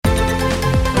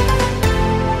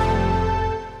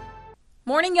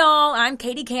Morning, y'all. I'm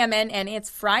Katie Kamen, and it's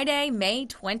Friday, May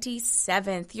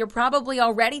 27th. You're probably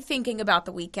already thinking about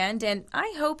the weekend, and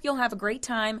I hope you'll have a great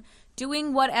time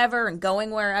doing whatever and going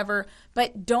wherever.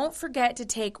 But don't forget to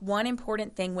take one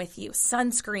important thing with you: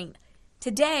 sunscreen.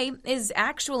 Today is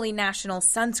actually National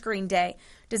Sunscreen Day,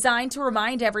 designed to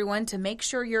remind everyone to make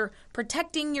sure you're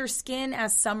protecting your skin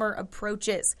as summer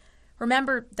approaches.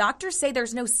 Remember, doctors say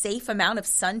there's no safe amount of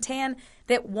suntan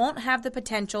that won't have the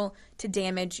potential to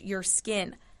damage your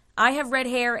skin. I have red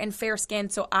hair and fair skin,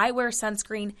 so I wear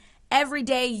sunscreen every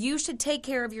day. You should take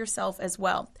care of yourself as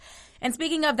well. And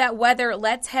speaking of that weather,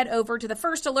 let's head over to the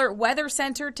First Alert Weather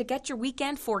Center to get your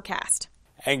weekend forecast.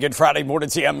 And good Friday morning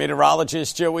to you. I'm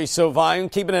meteorologist Joey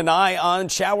Sovine, keeping an eye on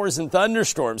showers and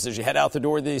thunderstorms as you head out the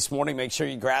door this morning. Make sure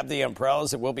you grab the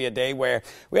umbrellas. It will be a day where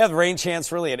we have rain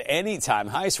chance really at any time.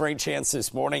 Highest rain chance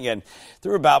this morning and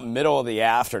through about middle of the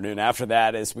afternoon. After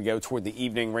that, as we go toward the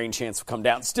evening, rain chance will come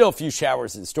down. Still a few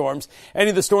showers and storms. Any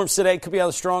of the storms today could be on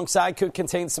the strong side, could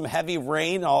contain some heavy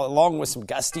rain along with some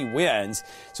gusty winds.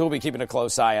 So we'll be keeping a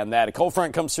close eye on that. A cold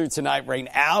front comes through tonight. Rain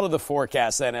out of the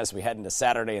forecast then as we head into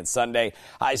Saturday and Sunday.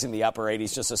 Highs in the upper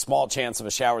 80s, just a small chance of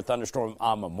a shower thunderstorm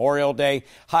on Memorial Day,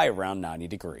 high around 90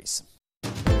 degrees.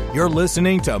 You're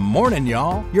listening to Morning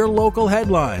Y'all, your local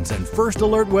headlines and First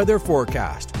Alert weather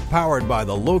forecast, powered by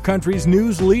the Lowcountry's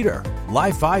news leader,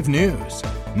 Live 5 News.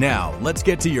 Now, let's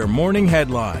get to your morning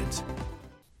headlines.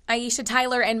 Aisha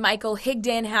Tyler and Michael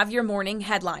Higdon have your morning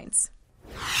headlines.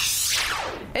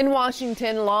 In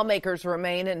Washington, lawmakers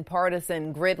remain in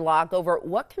partisan gridlock over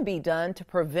what can be done to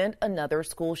prevent another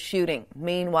school shooting.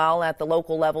 Meanwhile, at the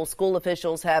local level, school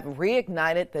officials have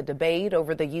reignited the debate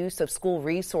over the use of school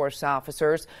resource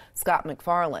officers. Scott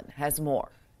McFarland has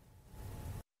more.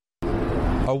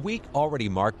 A week already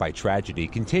marked by tragedy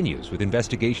continues with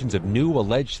investigations of new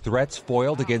alleged threats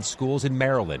foiled against schools in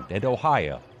Maryland and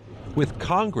Ohio. With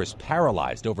Congress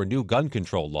paralyzed over new gun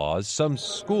control laws, some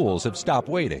schools have stopped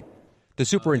waiting. The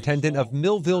superintendent of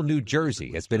Millville, New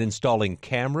Jersey, has been installing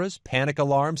cameras, panic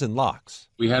alarms, and locks.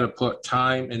 We had to put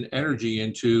time and energy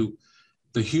into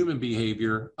the human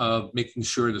behavior of making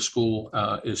sure the school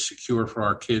is secure for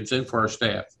our kids and for our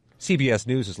staff. CBS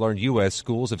News has learned U.S.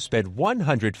 schools have spent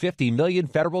 $150 million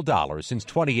federal dollars since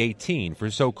 2018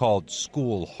 for so-called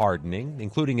school hardening,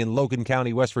 including in Logan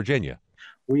County, West Virginia.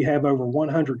 We have over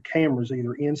 100 cameras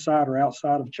either inside or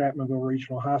outside of Chapmanville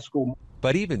Regional High School.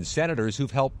 But even senators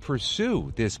who've helped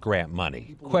pursue this grant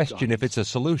money question if it's a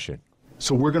solution.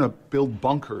 So we're going to build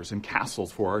bunkers and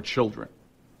castles for our children.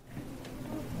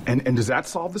 And does that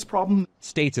solve this problem?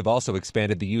 States have also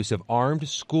expanded the use of armed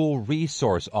school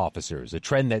resource officers, a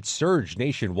trend that surged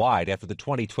nationwide after the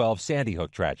 2012 Sandy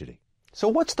Hook tragedy. So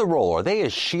what's the role? Are they a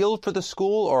shield for the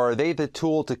school, or are they the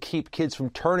tool to keep kids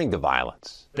from turning to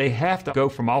violence? They have to go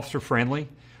from officer-friendly,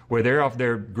 where they're off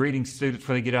there greeting students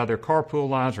when they get out of their carpool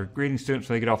lines or greeting students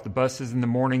when they get off the buses in the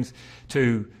mornings,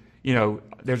 to,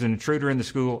 there's an intruder in the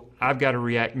school, I've got to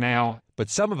react now. But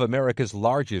some of America's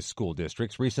largest school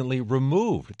districts recently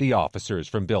removed the officers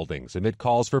from buildings amid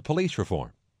calls for police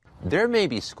reform. There may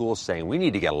be schools saying we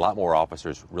need to get a lot more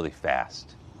officers really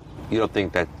fast. You don't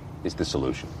think that is the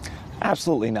solution?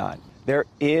 Absolutely not. There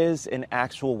is an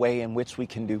actual way in which we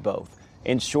can do both.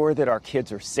 Ensure that our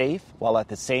kids are safe while at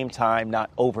the same time not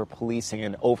over-policing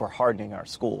and over-hardening our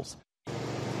schools.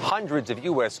 Hundreds of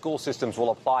U.S. school systems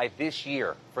will apply this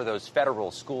year for those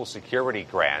federal school security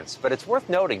grants. But it's worth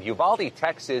noting Uvalde,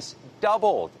 Texas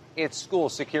doubled its school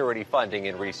security funding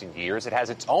in recent years. It has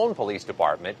its own police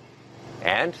department.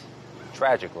 And,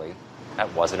 tragically,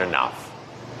 that wasn't enough.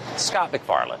 Scott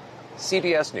McFarland,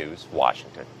 CBS News,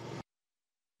 Washington.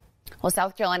 Well,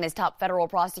 South Carolina's top federal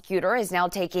prosecutor is now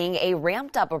taking a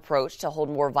ramped-up approach to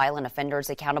hold more violent offenders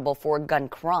accountable for gun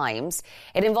crimes.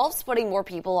 It involves putting more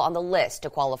people on the list to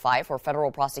qualify for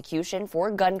federal prosecution for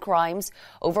gun crimes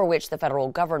over which the federal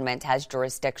government has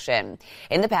jurisdiction.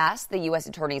 In the past, the U.S.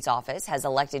 Attorney's Office has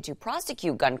elected to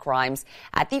prosecute gun crimes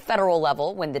at the federal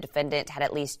level when the defendant had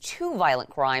at least 2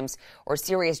 violent crimes or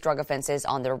serious drug offenses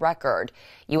on their record.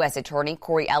 U.S. Attorney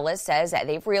Corey Ellis says that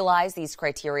they've realized these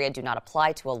criteria do not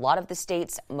apply to a lot of the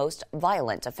state's most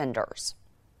violent offenders.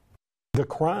 The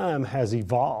crime has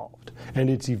evolved, and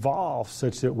it's evolved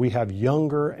such that we have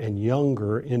younger and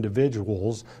younger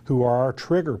individuals who are our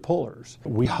trigger pullers.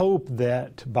 We hope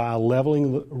that by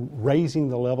raising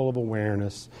the level of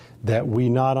awareness, that we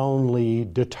not only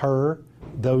deter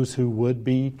those who would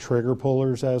be trigger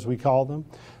pullers, as we call them,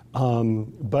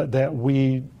 but that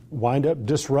we wind up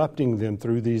disrupting them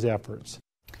through these efforts.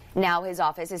 Now his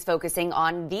office is focusing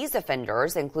on these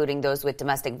offenders, including those with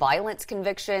domestic violence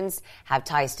convictions, have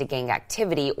ties to gang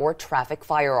activity, or traffic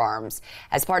firearms.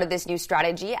 As part of this new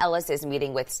strategy, Ellis is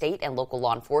meeting with state and local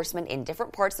law enforcement in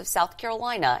different parts of South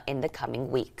Carolina in the coming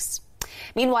weeks.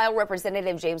 Meanwhile,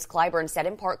 Representative James Clyburn said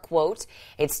in part, quote,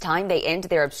 "It's time they end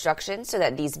their obstruction so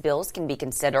that these bills can be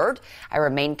considered. I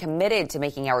remain committed to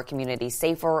making our community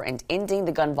safer and ending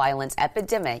the gun violence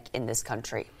epidemic in this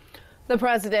country." The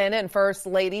president and first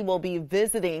lady will be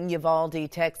visiting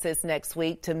Uvalde, Texas next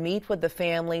week to meet with the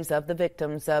families of the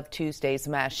victims of Tuesday's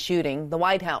mass shooting. The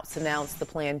White House announced the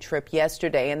planned trip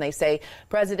yesterday, and they say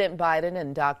President Biden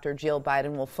and Dr. Jill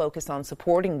Biden will focus on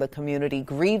supporting the community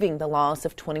grieving the loss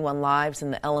of 21 lives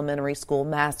in the elementary school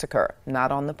massacre,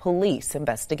 not on the police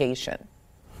investigation.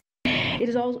 It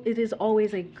is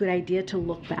always a good idea to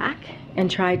look back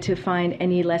and try to find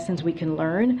any lessons we can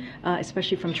learn,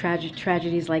 especially from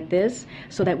tragedies like this,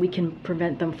 so that we can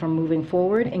prevent them from moving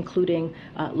forward, including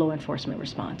law enforcement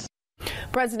response.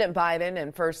 President Biden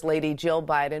and First Lady Jill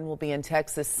Biden will be in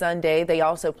Texas Sunday. They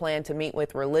also plan to meet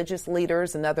with religious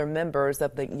leaders and other members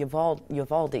of the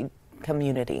Uvalde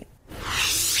community.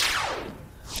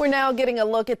 We're now getting a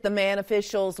look at the man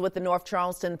officials with the North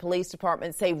Charleston Police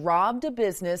Department say robbed a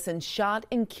business and shot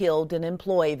and killed an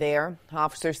employee there.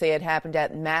 Officers say it happened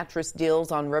at Mattress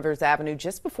Deals on Rivers Avenue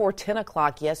just before 10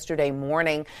 o'clock yesterday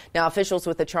morning. Now, officials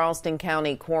with the Charleston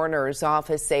County Coroner's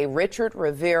Office say Richard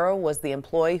Rivera was the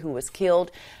employee who was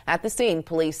killed. At the scene,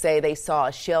 police say they saw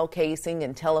a shell casing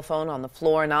and telephone on the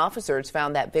floor, and officers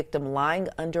found that victim lying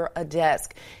under a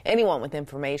desk. Anyone with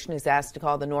information is asked to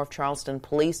call the North Charleston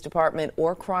Police Department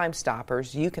or Crime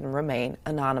Stoppers. You can remain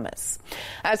anonymous.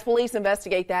 As police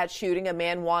investigate that shooting, a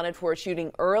man wanted for a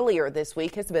shooting earlier this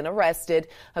week has been arrested.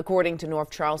 According to North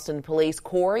Charleston Police,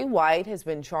 Corey White has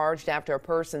been charged after a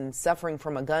person suffering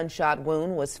from a gunshot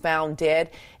wound was found dead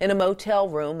in a motel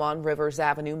room on Rivers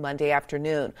Avenue Monday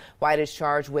afternoon. White is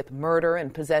charged with murder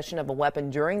and possession of a weapon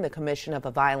during the commission of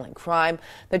a violent crime.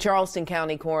 The Charleston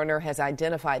County coroner has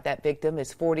identified that victim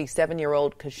as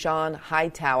 47-year-old Kashawn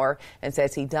Hightower and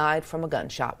says he died from a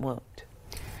gunshot wound.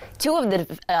 Two of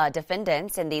the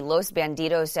defendants in the Los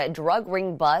Bandidos drug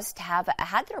ring bust have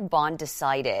had their bond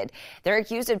decided. They're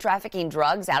accused of trafficking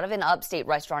drugs out of an upstate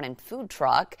restaurant and food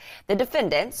truck. The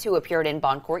defendants, who appeared in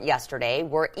bond court yesterday,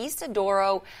 were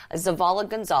Isidoro Zavala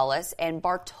Gonzalez and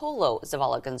Bartolo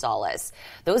Zavala Gonzalez.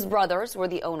 Those brothers were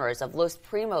the owners of Los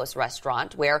Primos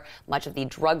restaurant, where much of the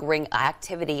drug ring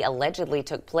activity allegedly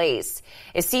took place.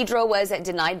 Isidro was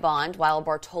denied bond, while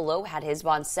Bartolo had his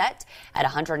bond set at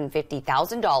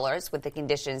 $150,000. With the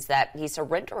conditions that he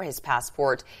surrender his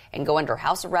passport and go under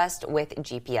house arrest with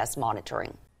GPS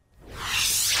monitoring.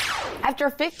 After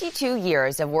 52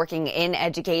 years of working in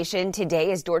education,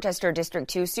 today is Dorchester District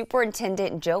 2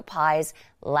 Superintendent Joe Pye's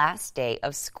last day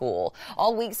of school.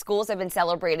 All week, schools have been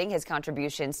celebrating his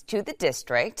contributions to the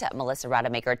district. Melissa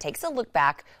Rademacher takes a look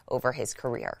back over his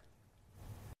career.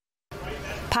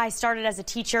 Pye started as a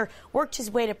teacher, worked his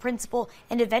way to principal,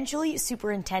 and eventually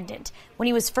superintendent. When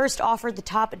he was first offered the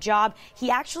top job,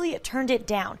 he actually turned it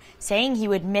down, saying he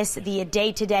would miss the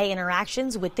day-to-day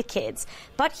interactions with the kids.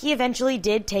 But he eventually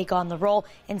did take on the role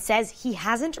and says he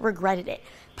hasn't regretted it.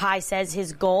 Pye says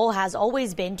his goal has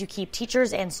always been to keep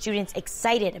teachers and students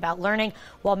excited about learning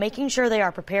while making sure they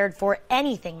are prepared for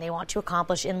anything they want to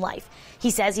accomplish in life.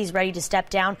 He says he's ready to step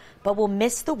down, but will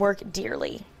miss the work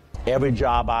dearly. Every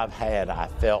job I've had, I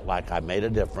felt like I made a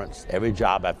difference. Every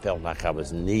job I felt like I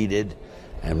was needed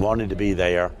and wanted to be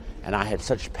there. And I had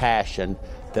such passion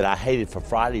that I hated for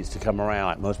Fridays to come around.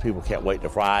 Like most people can't wait to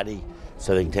Friday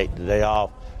so they can take the day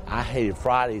off. I hated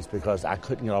Fridays because I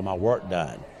couldn't get all my work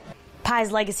done.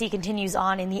 Pye's legacy continues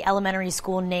on in the elementary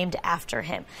school named after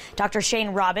him. Dr. Shane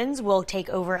Robbins will take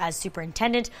over as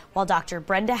superintendent, while Dr.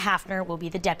 Brenda Hafner will be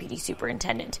the deputy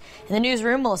superintendent. In the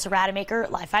newsroom, Melissa Rademacher,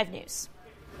 Live 5 News.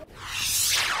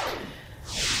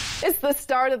 It's the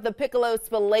start of the Piccolo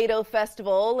Spoleto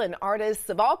Festival, and artists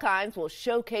of all kinds will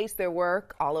showcase their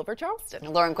work all over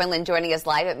Charleston. Lauren Quinlan joining us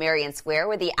live at Marion Square,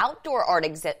 where the outdoor art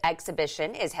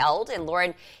exhibition is held. And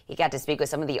Lauren, you got to speak with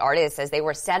some of the artists as they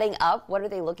were setting up. What are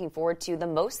they looking forward to the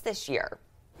most this year?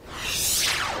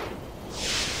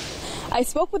 I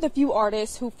spoke with a few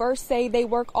artists who first say they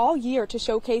work all year to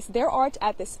showcase their art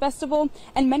at this festival,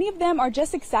 and many of them are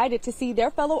just excited to see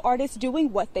their fellow artists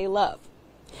doing what they love.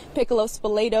 Piccolo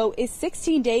Spoleto is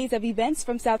 16 days of events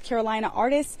from South Carolina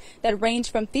artists that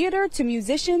range from theater to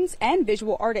musicians and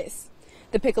visual artists.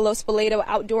 The Piccolo Spoleto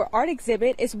Outdoor Art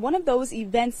Exhibit is one of those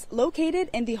events located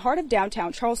in the heart of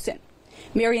downtown Charleston.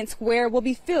 Marion Square will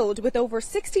be filled with over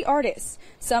 60 artists.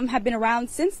 Some have been around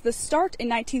since the start in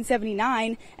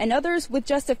 1979 and others with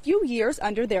just a few years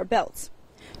under their belts.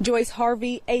 Joyce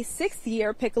Harvey, a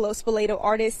 6th-year Piccolo Spoleto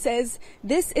artist, says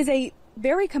this is a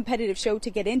very competitive show to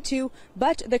get into,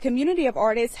 but the community of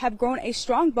artists have grown a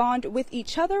strong bond with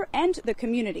each other and the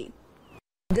community.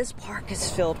 This park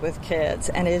is filled with kids,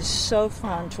 and it is so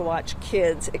fun to watch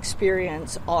kids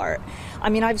experience art. I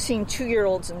mean, I've seen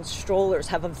 2-year-olds in strollers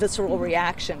have a visceral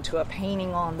reaction to a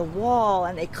painting on the wall,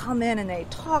 and they come in and they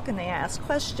talk and they ask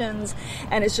questions,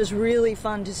 and it's just really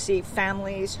fun to see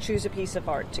families choose a piece of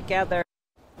art together.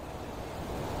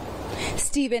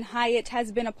 Stephen Hyatt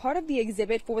has been a part of the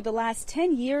exhibit for the last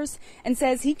 10 years and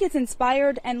says he gets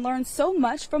inspired and learns so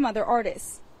much from other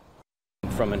artists.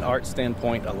 From an art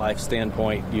standpoint, a life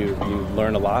standpoint, you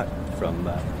learn a lot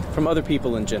from other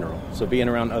people in general. So being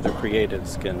around other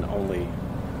creatives can only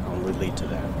lead to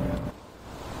that.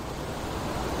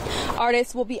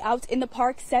 Artists will be out in the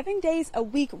park 7 days a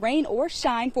week, rain or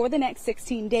shine, for the next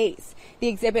 16 days. The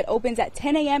exhibit opens at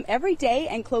 10 a.m. every day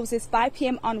and closes 5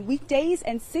 p.m. on weekdays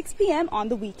and 6 p.m. on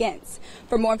the weekends.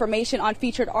 For more information on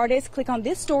featured artists, click on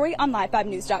this story on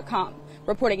Live5News.com.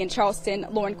 Reporting in Charleston,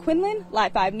 Lauren Quinlan,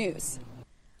 Live 5 News.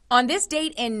 On this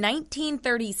date in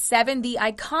 1937, the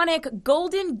iconic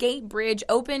Golden Gate Bridge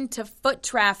opened to foot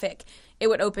traffic. It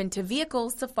would open to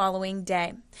vehicles the following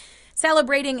day.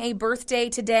 Celebrating a birthday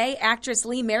today, actress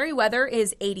Lee Meriwether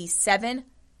is 87.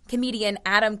 Comedian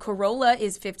Adam Carolla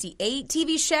is 58.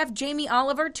 TV chef Jamie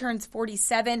Oliver turns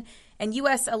 47. And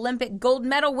U.S. Olympic gold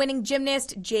medal winning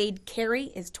gymnast Jade Carey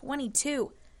is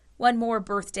 22. One more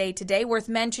birthday today worth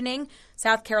mentioning.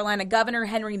 South Carolina Governor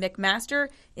Henry McMaster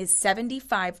is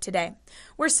 75 today.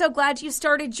 We're so glad you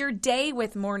started your day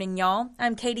with Morning Y'all.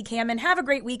 I'm Katie Kamen. Have a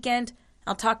great weekend.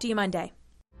 I'll talk to you Monday.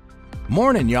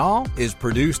 Morning Y'all is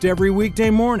produced every weekday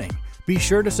morning. Be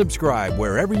sure to subscribe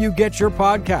wherever you get your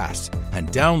podcasts and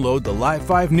download the Live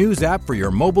 5 News app for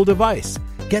your mobile device.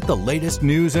 Get the latest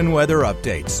news and weather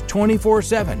updates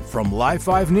 24/7 from Live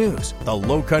 5 News, the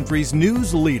Lowcountry's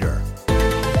news leader.